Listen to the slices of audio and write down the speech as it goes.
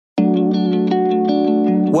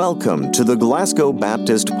Welcome to the Glasgow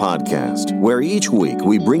Baptist Podcast, where each week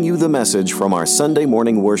we bring you the message from our Sunday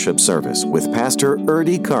morning worship service with Pastor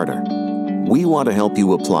Erdy Carter. We want to help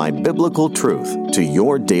you apply biblical truth to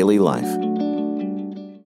your daily life.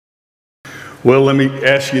 Well, let me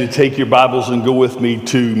ask you to take your Bibles and go with me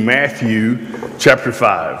to Matthew chapter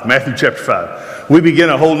 5. Matthew chapter 5. We begin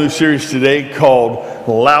a whole new series today called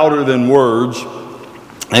Louder Than Words.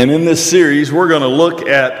 And in this series, we're going to look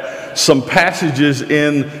at some passages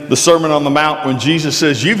in the Sermon on the Mount when Jesus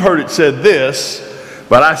says, "You've heard it said this,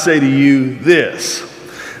 but I say to you this."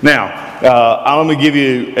 Now, I'm going to give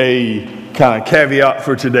you a kind of caveat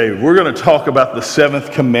for today. We're going to talk about the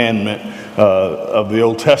seventh commandment of the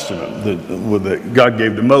Old Testament that God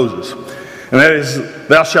gave to Moses. And that is,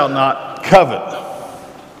 thou shalt not covet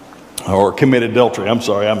or commit adultery. I'm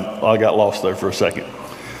sorry, I got lost there for a second.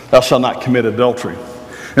 Thou shalt not commit adultery.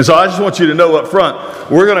 And so I just want you to know up front,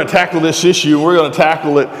 we're going to tackle this issue. We're going to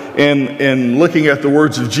tackle it in looking at the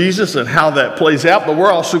words of Jesus and how that plays out. But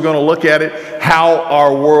we're also going to look at it, how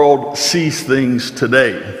our world sees things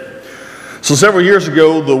today. So several years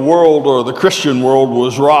ago, the world, or the Christian world,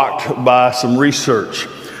 was rocked by some research.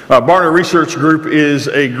 Barna Research Group is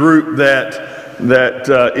a group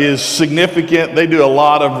that is significant. They do a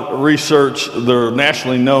lot of research. They're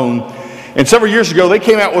nationally known. And several years ago, they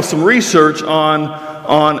came out with some research on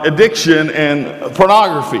addiction and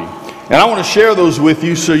pornography. And I want to share those with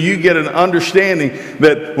you so you get an understanding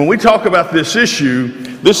that when we talk about this issue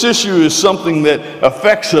is something that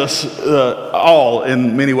affects us all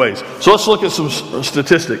in many ways. So let's look at some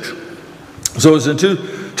statistics. So it's in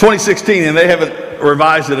 2016, and they haven't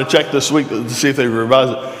revised it. I checked this week to see if they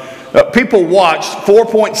revised it. People watched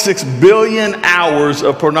 4.6 billion hours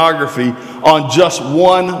of pornography on just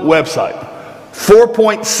one website.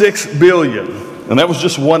 4.6 billion. And that was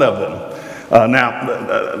just one of them. Now,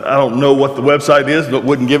 I don't know what the website is, but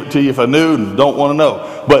wouldn't give it to you if I knew and don't want to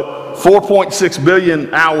know. But 4.6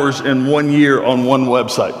 billion hours in 1 year on one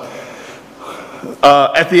website.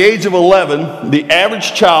 At the age of 11, the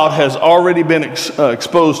average child has already been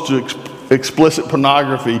exposed to explicit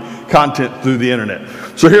pornography content through the internet.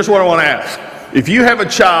 So here's what I want to ask. If you have a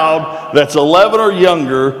child that's 11 or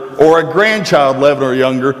younger, or a grandchild 11 or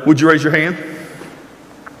younger, would you raise your hand?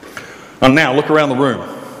 Now, look around the room.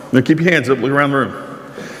 Now, keep your hands up, look around the room.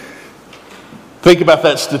 Think about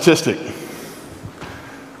that statistic.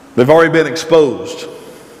 They've already been exposed.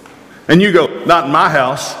 And you go, not in my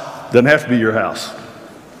house. Doesn't have to be your house.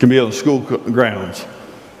 It can be on school grounds.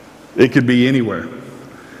 It could be anywhere.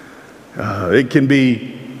 It can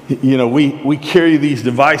be, we carry these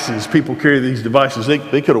devices. People carry these devices. They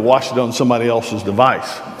could have watched it on somebody else's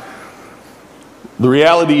device. The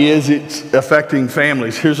reality is it's affecting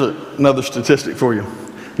families. Here's another statistic for you.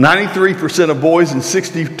 93% of boys and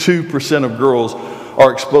 62% of girls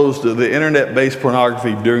are exposed to the internet-based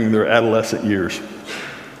pornography during their adolescent years.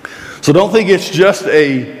 So don't think it's just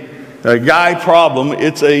a guy problem.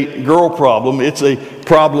 It's a girl problem. It's a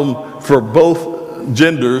problem for both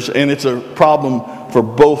genders, and it's a problem for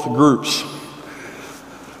both groups.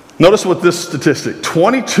 Notice what this statistic,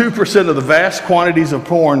 22% of the vast quantities of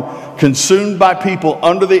porn consumed by people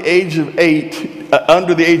under the age of 18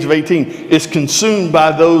 is consumed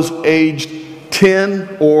by those aged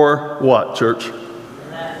 10 or what, church?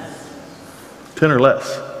 Less. 10 or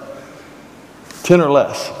less. 10 or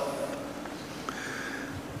less.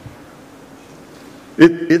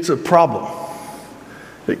 It's a problem.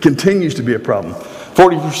 It continues to be a problem.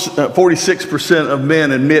 46% of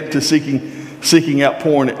men admit to seeking out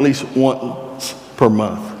porn at least once per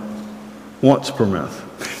month. Once per month.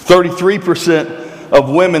 33% of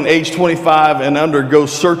women aged 25 and under go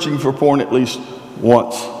searching for porn at least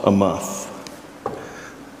once a month.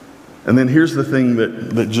 And then here's the thing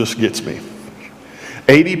that just gets me.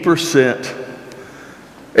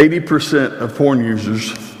 80% of porn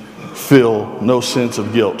users feel no sense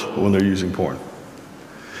of guilt when they're using porn.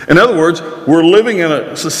 In other words, we're living in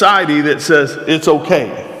a society that says it's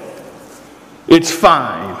okay. It's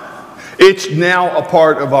fine. It's now a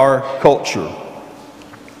part of our culture.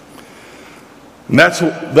 And that's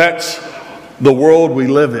the world we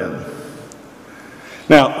live in.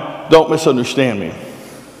 Now, don't misunderstand me.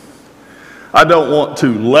 I don't want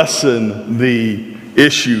to lessen the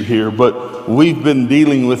issue here, but we've been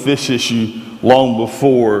dealing with this issue long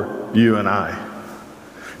before you and I.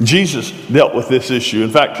 Jesus dealt with this issue. In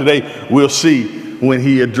fact, today we'll see when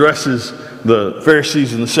he addresses the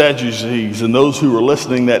Pharisees and the Sadducees and those who were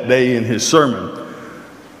listening that day in his sermon,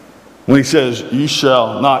 when he says, "You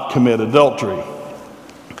shall not commit adultery."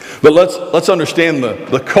 But let's understand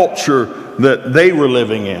the culture that they were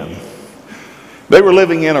living in. They were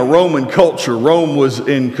living in a Roman culture. Rome was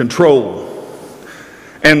in control.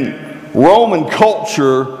 And Roman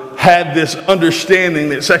culture had this understanding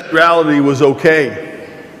that sexuality was okay.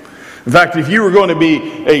 In fact, if you were going to be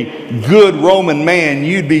a good Roman man,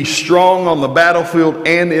 you'd be strong on the battlefield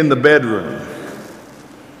and in the bedroom.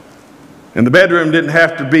 And the bedroom didn't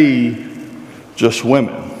have to be just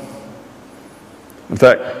women. In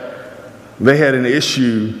fact, they had an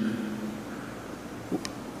issue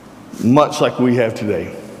much like we have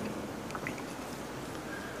today.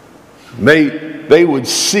 They would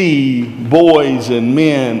see boys and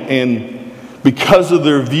men, and because of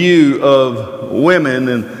their view of women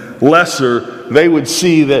and lesser, they would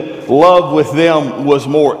see that love with them was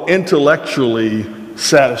more intellectually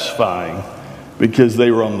satisfying because they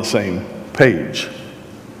were on the same page.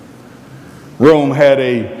 Rome had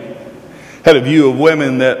a view of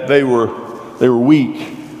women that they were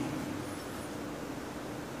weak.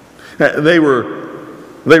 They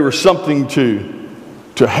were something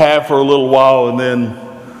to have for a little while and then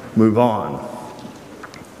move on.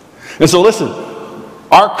 And so listen,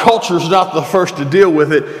 our culture is not the first to deal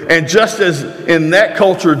with it. And just as in that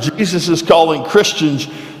culture, Jesus is calling Christians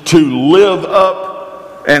to live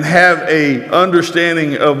up and have a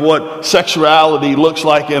understanding of what sexuality looks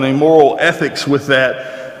like and a moral ethics with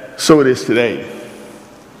that, so it is today.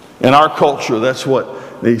 In our culture, that's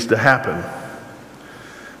what needs to happen.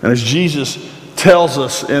 And as Jesus tells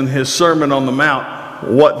us in his Sermon on the Mount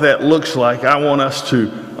what that looks like, I want us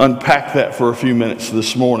to unpack that for a few minutes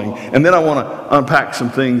this morning. And then I want to unpack some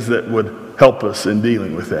things that would help us in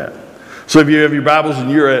dealing with that. So if you have your Bibles and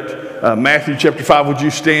you're at Matthew chapter 5, would you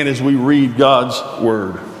stand as we read God's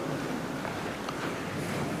Word?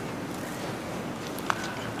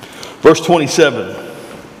 Verse 27.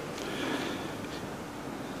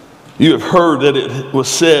 You have heard that it was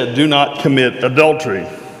said, do not commit adultery.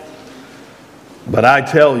 But I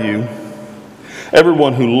tell you,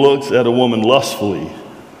 everyone who looks at a woman lustfully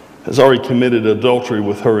has already committed adultery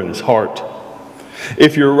with her in his heart.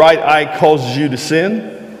 If your right eye causes you to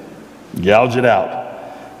sin, gouge it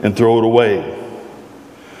out and throw it away.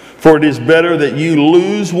 For it is better that you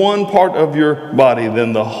lose one part of your body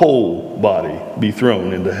than the whole body be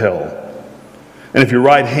thrown into hell. And if your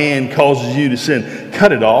right hand causes you to sin,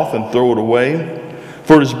 cut it off and throw it away.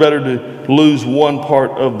 For it is better to lose one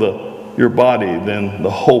part of your body than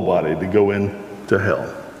the whole body to go into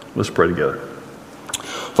hell. Let's pray together.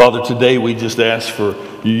 Father, today we just ask for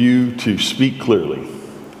you to speak clearly.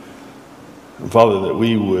 And Father, that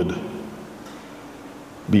we would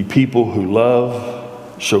be people who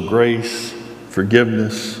love, show grace,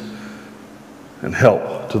 forgiveness, and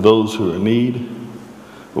help to those who are in need.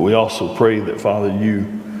 But we also pray that, Father, you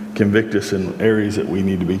convict us in areas that we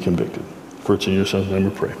need to be convicted. For it's in your Son's name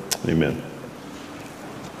we pray. Amen.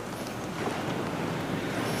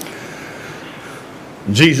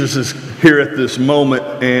 Jesus is here at this moment,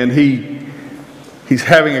 and he's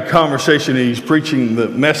having a conversation, and he's preaching the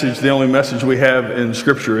message, the only message we have in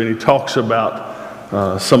Scripture, and he talks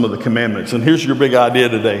about some of the commandments. And here's your big idea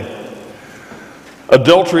today.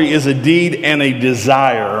 Adultery is a deed and a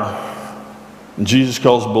desire. And Jesus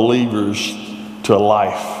calls believers to a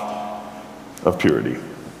life of purity.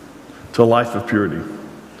 To a life of purity.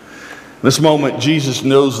 This moment, Jesus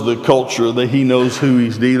knows the culture, that he knows who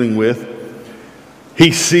he's dealing with.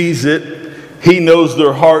 He sees it, he knows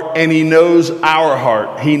their heart, and he knows our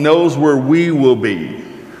heart. He knows where we will be.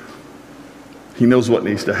 He knows what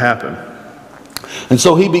needs to happen. And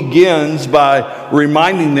so he begins by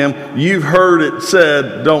reminding them, you've heard it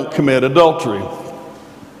said, don't commit adultery.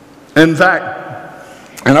 In fact,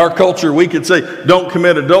 in our culture, we could say, don't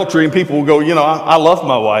commit adultery, and people will go, I love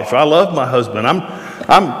my wife, I love my husband,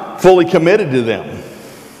 I'm fully committed to them.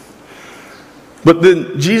 But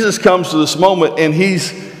then Jesus comes to this moment, and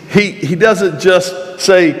he doesn't just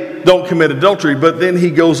say, don't commit adultery, but then he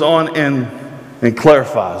goes on and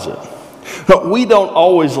clarifies it. But we don't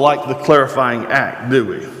always like the clarifying act, do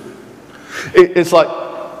we? It's like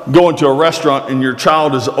going to a restaurant and your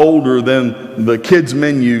child is older than the kids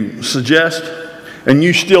menu suggests, and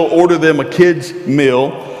you still order them a kid's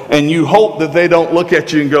meal, and you hope that they don't look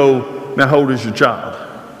at you and go, now how old is your child?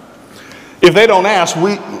 If they don't ask,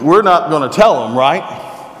 we're not going to tell them, right?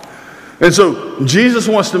 And so Jesus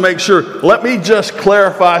wants to make sure, let me just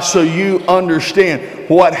clarify so you understand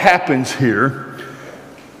what happens here.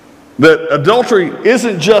 That adultery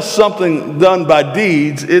isn't just something done by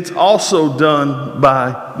deeds, it's also done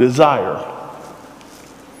by desire.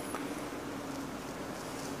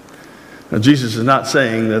 Now, Jesus is not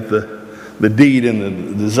saying that the deed and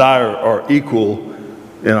the desire are equal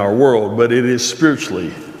in our world, but it is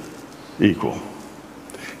spiritually equal.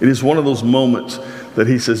 It is one of those moments that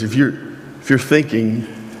he says, if you're thinking,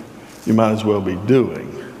 you might as well be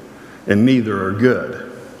doing, and neither are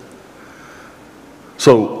good.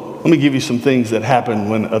 So let me give you some things that happen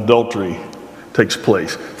when adultery takes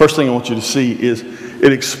place. First thing I want you to see is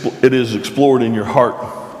it is explored in your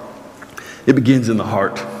heart. It begins in the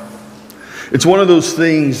heart. It's one of those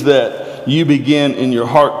things that you begin in your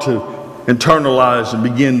heart to internalize and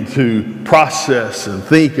begin to process and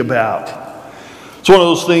think about. It's one of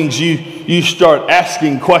those things you start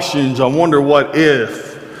asking questions. I wonder what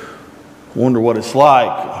if. I wonder what it's like.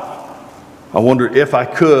 I wonder if I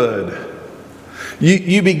could.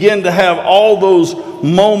 You begin to have all those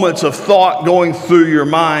moments of thought going through your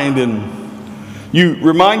mind, and you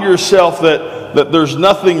remind yourself that there's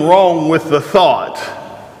nothing wrong with the thought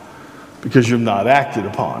because you've not acted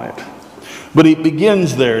upon it. But it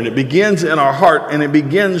begins there, and it begins in our heart, and it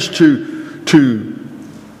begins to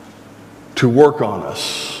work on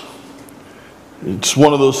us. It's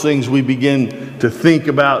one of those things we begin to think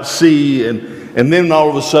about, see, and then all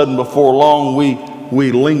of a sudden, before long,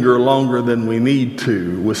 we linger longer than we need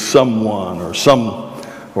to with someone or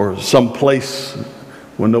some place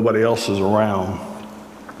when nobody else is around.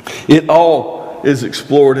 It all is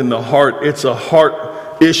explored in the heart. It's a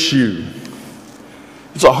heart issue.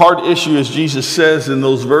 It's a heart issue, as Jesus says in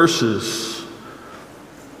those verses.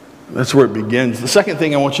 That's where it begins. The second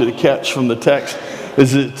thing I want you to catch from the text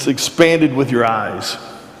is it's expanded with your eyes.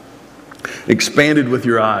 Expanded with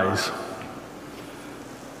your eyes.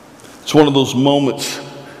 It's one of those moments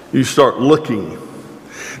you start looking.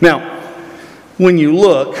 Now, when you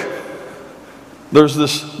look, there's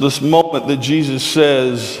this moment that Jesus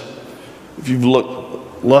says, if you've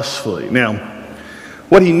looked lustfully. Now,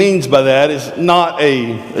 what he means by that is not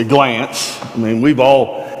a glance. I mean, we've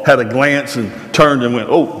all had a glance and turned and went,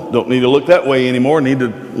 oh, don't need to look that way anymore. Need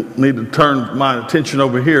to turn my attention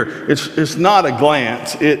over here. It's not a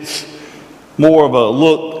glance. It's more of a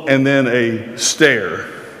look and then a stare.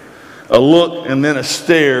 A look and then a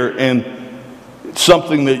stare, and it's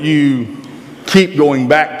something that you keep going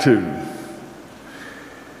back to.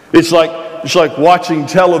 It's like watching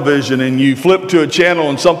television, and you flip to a channel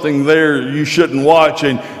and something there you shouldn't watch,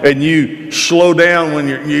 and you slow down when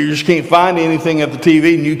you just can't find anything at the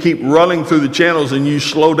TV, and you keep running through the channels, and you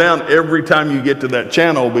slow down every time you get to that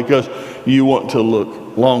channel because you want to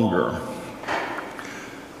look longer.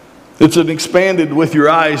 It's an expanded with your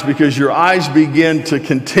eyes because your eyes begin to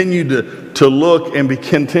continue to look and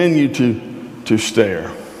continue to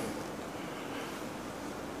stare.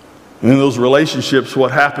 And in those relationships,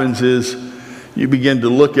 what happens is you begin to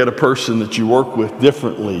look at a person that you work with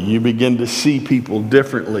differently. You begin to see people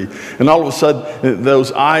differently. And all of a sudden,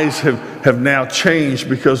 those eyes have now changed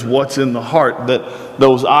because what's in the heart, that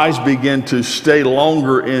those eyes begin to stay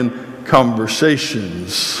longer in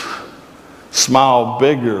conversations, smile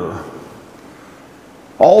bigger.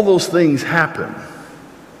 All those things happen.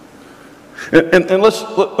 And let's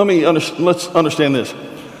understand this.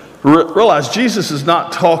 Realize Jesus is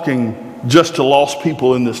not talking just to lost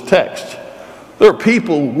people in this text. There are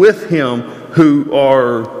people with him who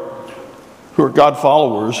are God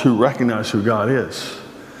followers who recognize who God is.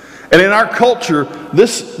 And in our culture,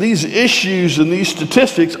 these issues and these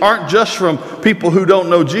statistics aren't just from people who don't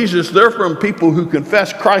know Jesus. They're from people who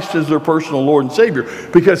confess Christ as their personal Lord and Savior.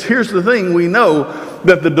 Because here's the thing, we know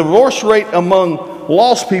that the divorce rate among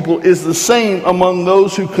lost people is the same among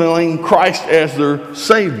those who claim Christ as their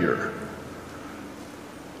Savior.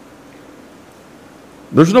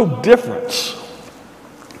 There's no difference.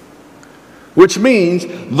 Which means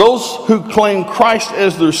those who claim Christ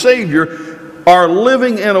as their Savior are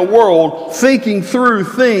living in a world thinking through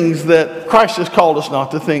things that Christ has called us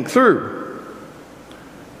not to think through.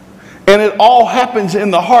 And it all happens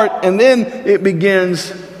in the heart, and then it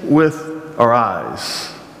begins with our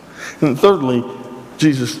eyes. And thirdly,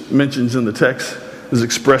 Jesus mentions in the text, is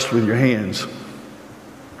expressed with your hands.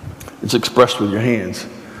 It's expressed with your hands.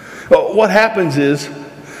 Well, what happens is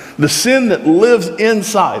the sin that lives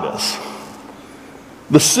inside us,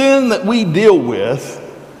 the sin that we deal with,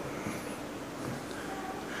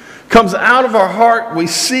 comes out of our heart, we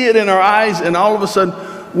see it in our eyes, and all of a sudden,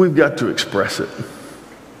 we've got to express it.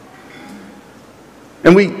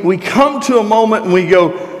 And we come to a moment and we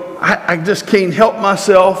go, I just can't help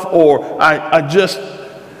myself, or I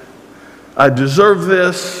deserve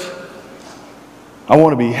this, I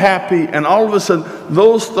want to be happy, and all of a sudden,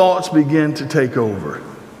 those thoughts begin to take over,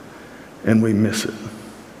 and we miss it.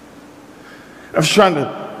 I was trying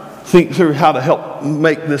to think through how to help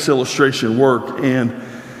make this illustration work, and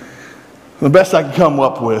the best I could come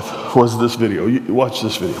up with was this video. Watch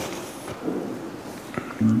this video.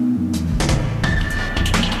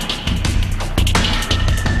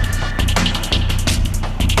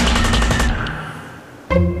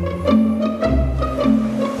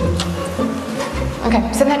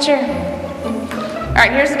 that chair. All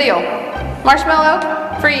right, here's the deal.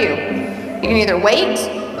 Marshmallow for you. You can either wait,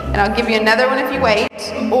 and I'll give you another one if you wait,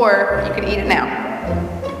 or you can eat it now.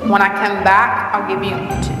 When I come back, I'll give you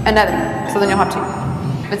another one, so then you'll have two.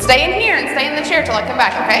 But stay in here and stay in the chair till I come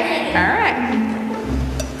back, okay? All right.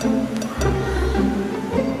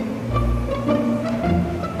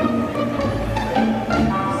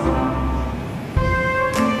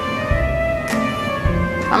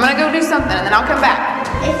 I'm gonna go do something and then I'll come back.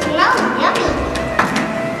 It smells yummy.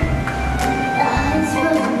 It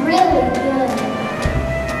smells really good.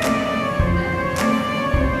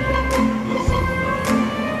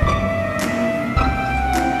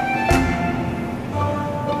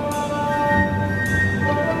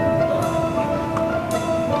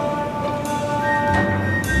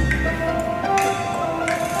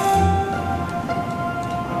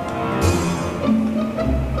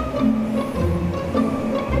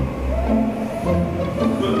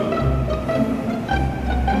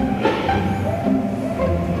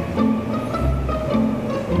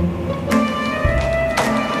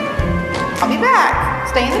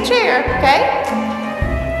 Stay in the chair, okay?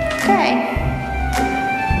 Okay.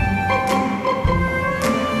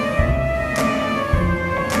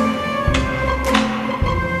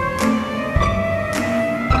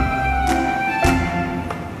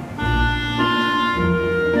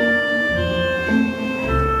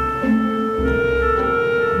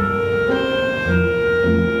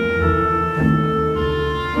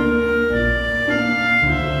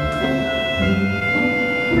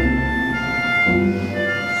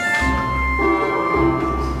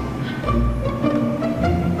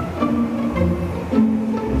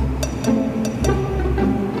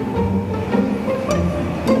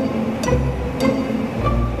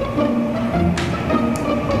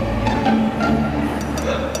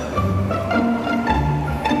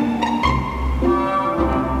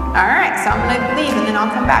 So I'm going to leave and then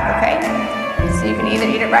I'll come back, okay? So you can either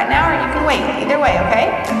eat it right now or you can wait. Either way, okay?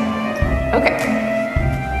 Okay.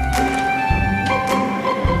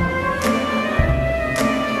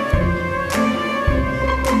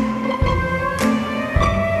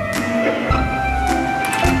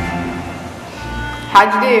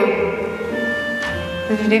 How'd you do?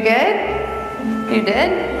 Did you do good? You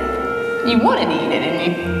did? You wanted to eat it, didn't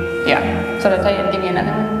you? Yeah. So did I tell you to give you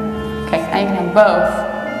another one? Okay, now you can have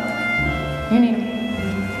both. You need them.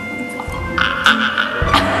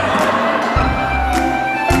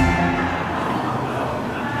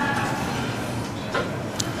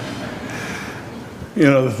 You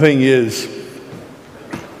know, the thing is,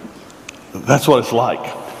 that's what it's like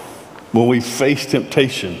when we face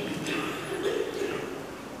temptation.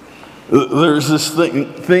 There's this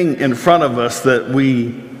thing in front of us that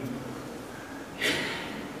we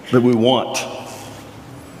want.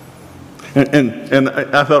 And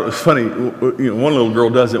I thought it was funny. You know, one little girl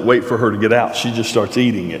doesn't wait for her to get out. She just starts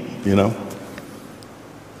eating it, you know.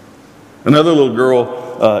 Another little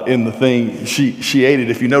girl in the thing, she ate it.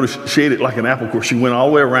 If you notice, she ate it like an apple core. She went all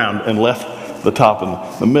the way around and left the top and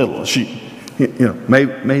the middle. She, you know,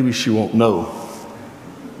 maybe she won't know.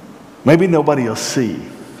 Maybe nobody will see.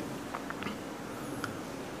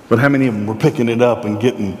 But how many of them were picking it up and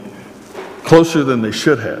getting closer than they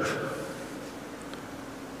should have?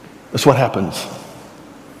 That's what happens.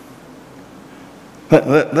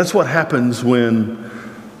 That's what happens when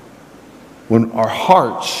our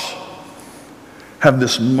hearts have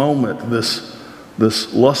this moment, this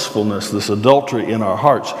lustfulness, this adultery in our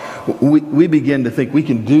hearts. We begin to think we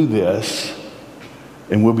can do this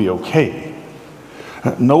and we'll be okay.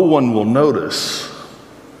 No one will notice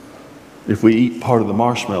if we eat part of the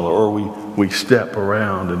marshmallow or we step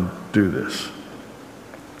around and do this.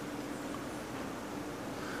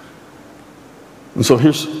 And so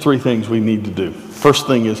here's three things we need to do. First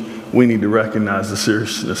thing is we need to recognize the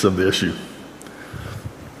seriousness of the issue.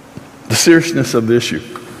 The seriousness of the issue.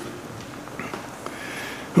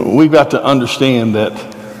 We've got to understand that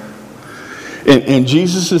in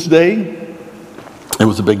Jesus' day, it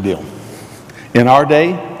was a big deal. In our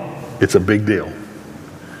day, it's a big deal.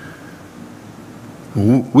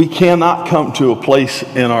 We cannot come to a place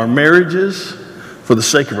in our marriages for the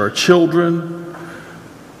sake of our children,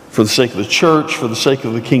 for the sake of the church, for the sake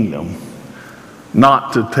of the kingdom,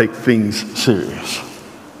 not to take things serious.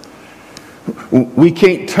 We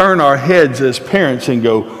can't turn our heads as parents and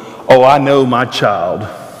go, oh, I know my child.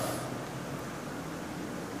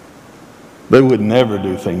 They would never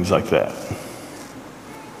do things like that.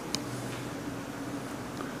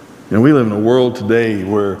 You know, we live in a world today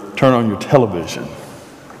where turn on your television,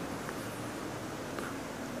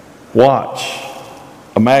 watch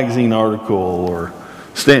a magazine article or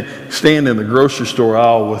stand in the grocery store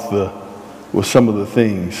aisle with some of the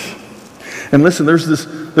things. And listen, there's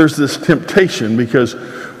this temptation because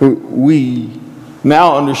we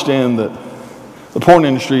now understand that the porn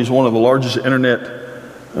industry is one of the largest internet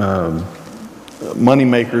money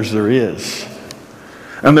makers there is.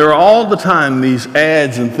 And there are all the time these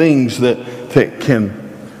ads and things that can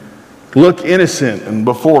look innocent, and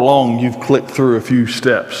before long you've clicked through a few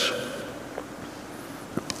steps,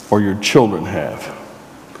 or your children have.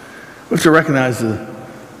 We have to recognize the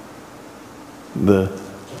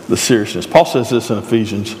seriousness. Paul says this in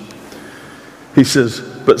Ephesians. He says,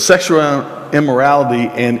 but sexual immorality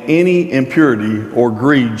and any impurity or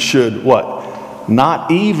greed should what?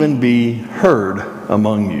 Not even be heard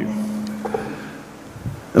among you.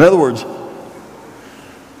 In other words,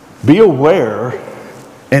 be aware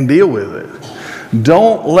and deal with it.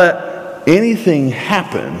 Don't let anything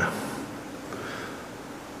happen.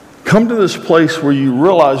 Come to this place where you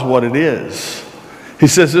realize what it is. He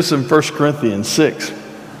says this in 1 Corinthians 6.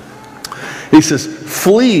 He says,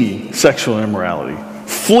 flee sexual immorality.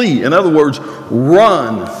 Flee. In other words,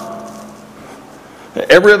 run.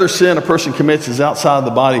 Every other sin a person commits is outside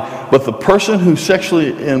the body, but the person who is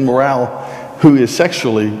sexually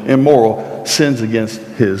immoral sins against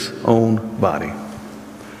his own body.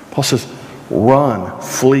 Paul says, run,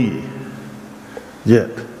 flee. Yet.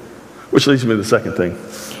 Which leads me to the second thing.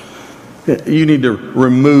 You need to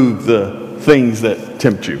remove the things that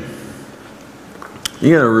tempt you.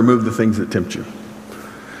 You got to remove the things that tempt you.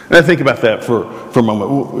 And I think about that for a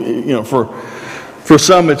moment. You know, for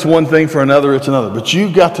some it's one thing, for another it's another. But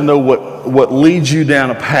you got to know what leads you down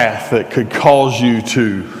a path that could cause you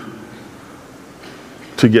to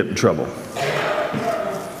get in trouble.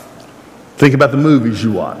 Think about the movies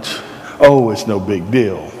you watch. Oh, it's no big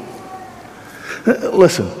deal.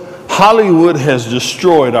 Listen, Hollywood has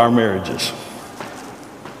destroyed our marriages.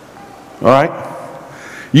 All right?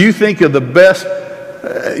 You think of the best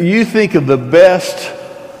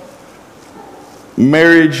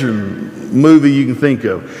marriage and movie you can think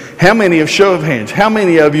of. How many, of show of hands, how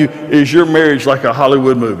many of you is your marriage like a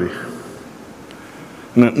Hollywood movie?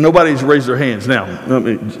 Now, nobody's raised their hands. Now,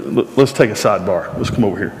 let's take a sidebar. Let's come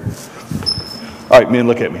over here. All right, men,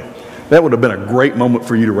 look at me. That would have been a great moment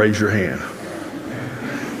for you to raise your hand.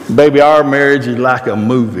 Baby, our marriage is like a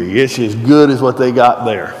movie. It's as good as what they got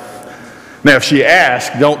there. Now, if she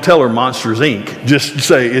asks, don't tell her Monsters, Inc. Just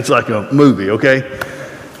say it's like a movie, okay?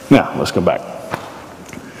 Now, let's come back.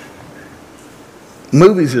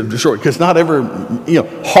 Movies have destroyed, because not every,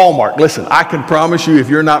 Hallmark. Listen, I can promise you if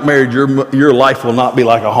you're not married, your life will not be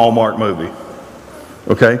like a Hallmark movie.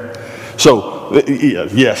 Okay? So,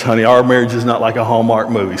 yes, honey, our marriage is not like a Hallmark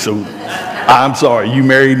movie. So, I'm sorry, you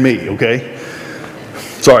married me, okay?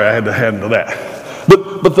 Sorry, I had to handle that.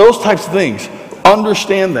 But those types of things,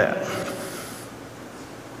 understand that.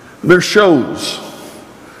 There's shows.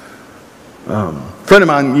 A friend of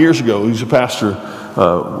mine years ago, he's a pastor.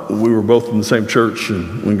 We were both in the same church,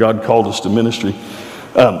 and when God called us to ministry,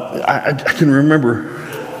 I can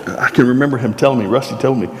remember him telling me, Rusty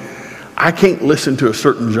told me, I can't listen to a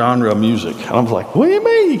certain genre of music. And I was like, what do you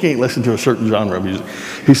mean you can't listen to a certain genre of music?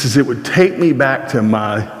 He says, it would take me back to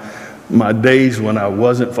my days when I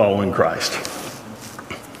wasn't following Christ.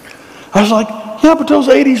 I was like, yeah, but those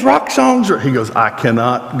 80s rock songs are... He goes, I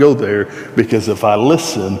cannot go there, because if I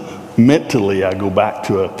listen, mentally I go back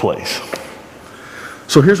to a place.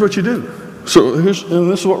 So here's what you do. And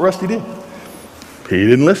this is what Rusty did. He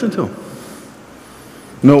didn't listen to him.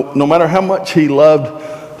 No matter how much he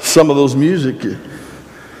loved some of those music,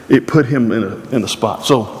 it put him in a spot.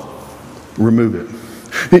 So remove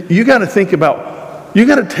it. You got to think about, you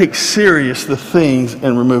got to take serious the things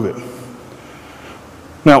and remove it.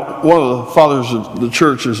 Now, one of the fathers of the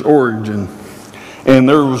church is Origen, and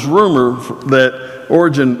there was rumor that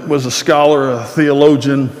Origen was a scholar, a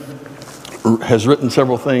theologian, has written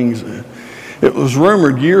several things. It was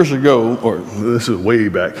rumored years ago, or this is way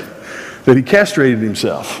back, that he castrated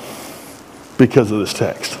himself because of this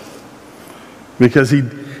text, because he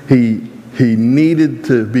needed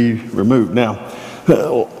to be removed. Now,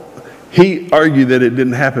 he argued that it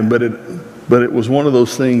didn't happen, but it was one of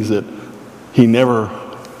those things that he never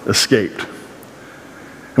escaped.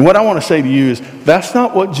 And what I want to say to you is, that's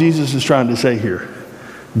not what Jesus is trying to say here.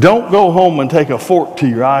 Don't go home and take a fork to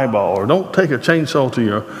your eyeball, or don't take a chainsaw to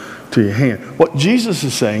your hand. What Jesus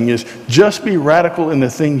is saying is, just be radical in the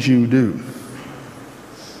things you do.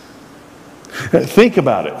 Think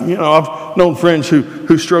about it. I've known friends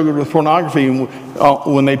who struggled with pornography, and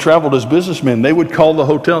when they traveled as businessmen, they would call the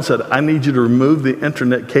hotel and said, I need you to remove the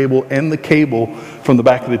internet cable and the cable from the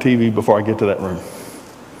back of the TV before I get to that room.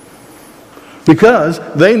 because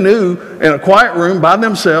they knew in a quiet room by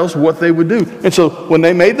themselves what they would do. And so when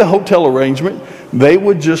they made the hotel arrangement, they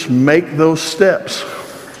would just make those steps.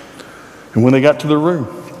 And when they got to their room,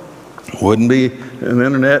 wouldn't be an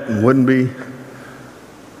internet and wouldn't be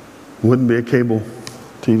a cable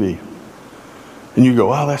TV. And you go,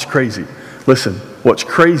 wow, that's crazy. Listen, what's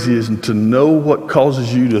crazy is to know what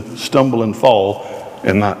causes you to stumble and fall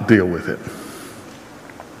and not deal with it.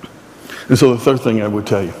 And so the third thing I would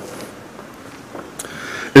tell you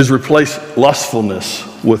is replace lustfulness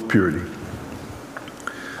with purity.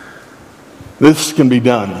 This can be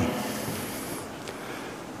done.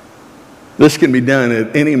 This can be done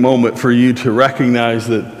at any moment for you to recognize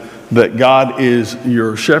that God is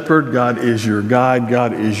your shepherd, God is your guide,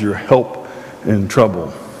 God is your help in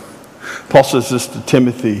trouble. Paul says this to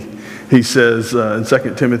Timothy. He says in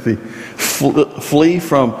 2 Timothy, flee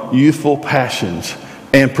from youthful passions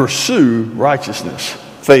and pursue righteousness,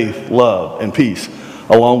 faith, love, and peace,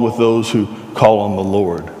 along with those who call on the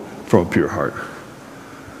Lord from a pure heart.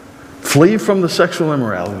 Flee from the sexual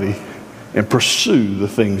immorality and pursue the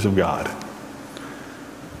things of God.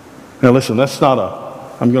 Now listen, that's not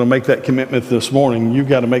I'm going to make that commitment this morning. You've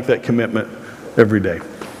got to make that commitment every day.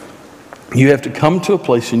 You have to come to a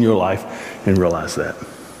place in your life and realize that.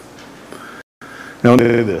 Now,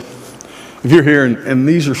 if you're here and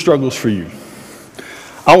these are struggles for you,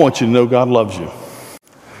 I want you to know God loves you.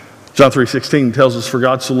 John 3:16 tells us, for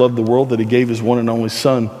God so loved the world that he gave his one and only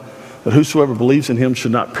Son, that whosoever believes in him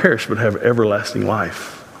should not perish but have everlasting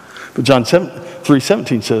life. But John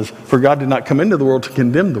 3:17 says, for God did not come into the world to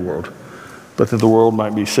condemn the world, but that the world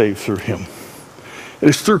might be saved through him. It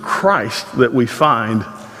is through Christ that we find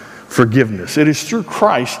forgiveness. It is through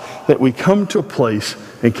Christ that we come to a place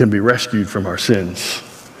and can be rescued from our sins.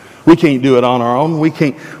 We can't do it on our own. We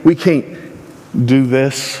can't do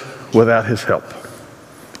this without his help.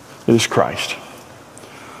 It is Christ.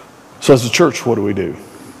 So as a church, what do?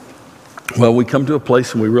 Well, we come to a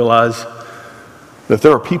place and we realize that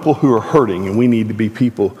there are people who are hurting, and we need to be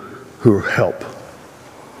people who help.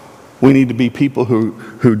 We need to be people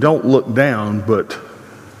who don't look down, but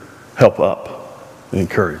help up and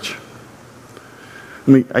encourage.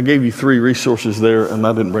 I gave you 3 resources there, and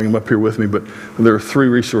I didn't bring them up here with me, but there are 3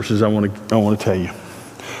 resources I want to tell you.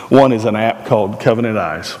 One is an app called Covenant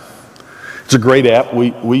Eyes. It's a great app.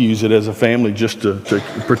 We use it as a family just to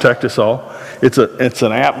protect us all. It's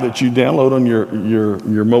an app that you download on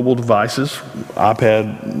your mobile devices,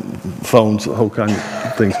 iPad, phones, the whole kind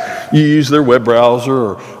of things. You use their web browser,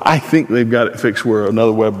 or I think they've got it fixed where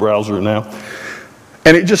another web browser now.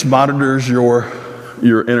 And it just monitors your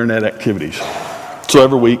internet activities. So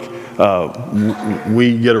every week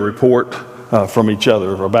we get a report from each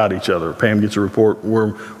other, or about each other. Pam gets a report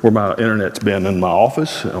where my internet's been in my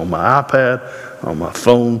office, on my iPad, on my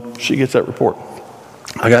phone. She gets that report.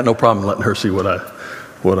 I got no problem letting her see what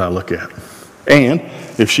I look at. And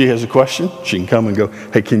if she has a question, she can come and go,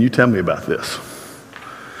 hey, can you tell me about this?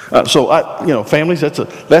 Families,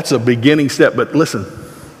 that's a beginning step. But listen,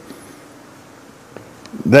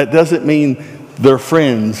 that doesn't mean their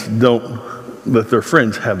friends that their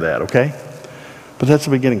friends have that, okay? But that's a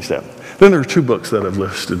beginning step. Then there are 2 books that I've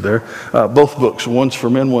listed there. Both books, one's for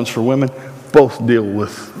men, one's for women. Both deal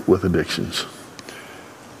with addictions.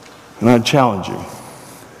 And I'd challenge you.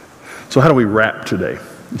 So how do we wrap today?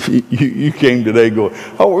 You came today going,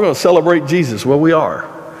 oh, we're going to celebrate Jesus. Well, we are.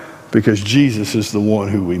 Because Jesus is the one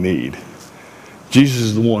who we need. Jesus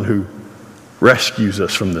is the one who rescues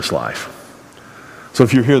us from this life. So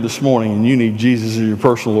if you're here this morning and you need Jesus as your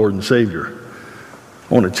personal Lord and Savior,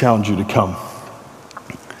 I want to challenge you to come.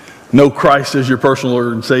 Know Christ as your personal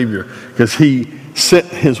Lord and Savior, because he sent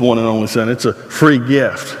his one and only Son. It's a free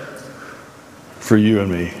gift for you and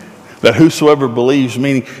me. That whosoever believes,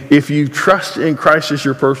 meaning if you trust in Christ as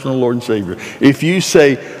your personal Lord and Savior, if you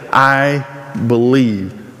say, I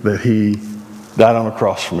believe that he died on a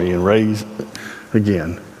cross for me and raised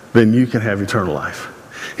again, then you can have eternal life.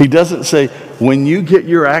 He doesn't say, when you get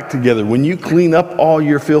your act together, when you clean up all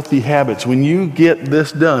your filthy habits, when you get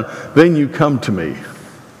this done, then you come to me.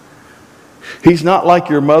 He's not like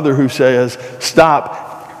your mother who says,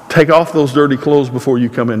 stop, take off those dirty clothes before you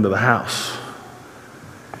come into the house.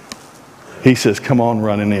 He says, come on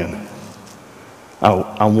running in.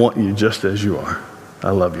 I want you just as you are. I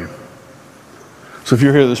love you. So if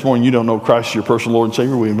you're here this morning, you don't know Christ as your personal Lord and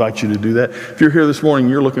Savior, we invite you to do that. If you're here this morning,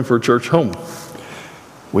 you're looking for a church home,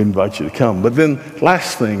 we invite you to come. But then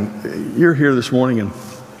last thing, you're here this morning and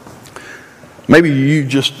maybe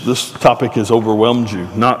this topic has overwhelmed you.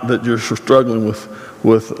 Not that you're struggling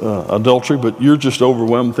with adultery, but you're just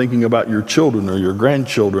overwhelmed thinking about your children or your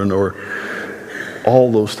grandchildren or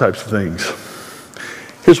all those types of things.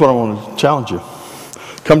 Here's what I want to challenge you.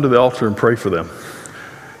 Come to the altar and pray for them.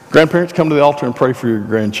 Grandparents, come to the altar and pray for your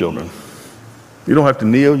grandchildren. You don't have to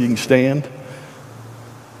kneel, you can stand.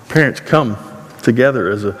 Parents, come together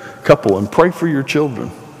as a couple and pray for your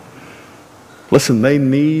children. Listen, they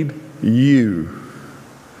need you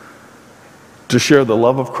to share the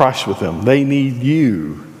love of Christ with them. They need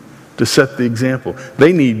you to set the example.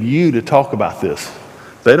 They need you to talk about this.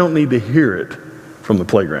 They don't need to hear it from the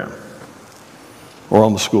playground or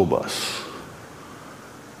on the school bus.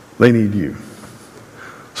 They need you.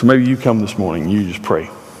 So maybe you come this morning and you just pray.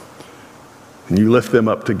 And you lift them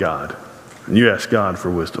up to God. And you ask God for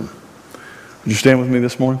wisdom. Would you stand with me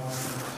this morning?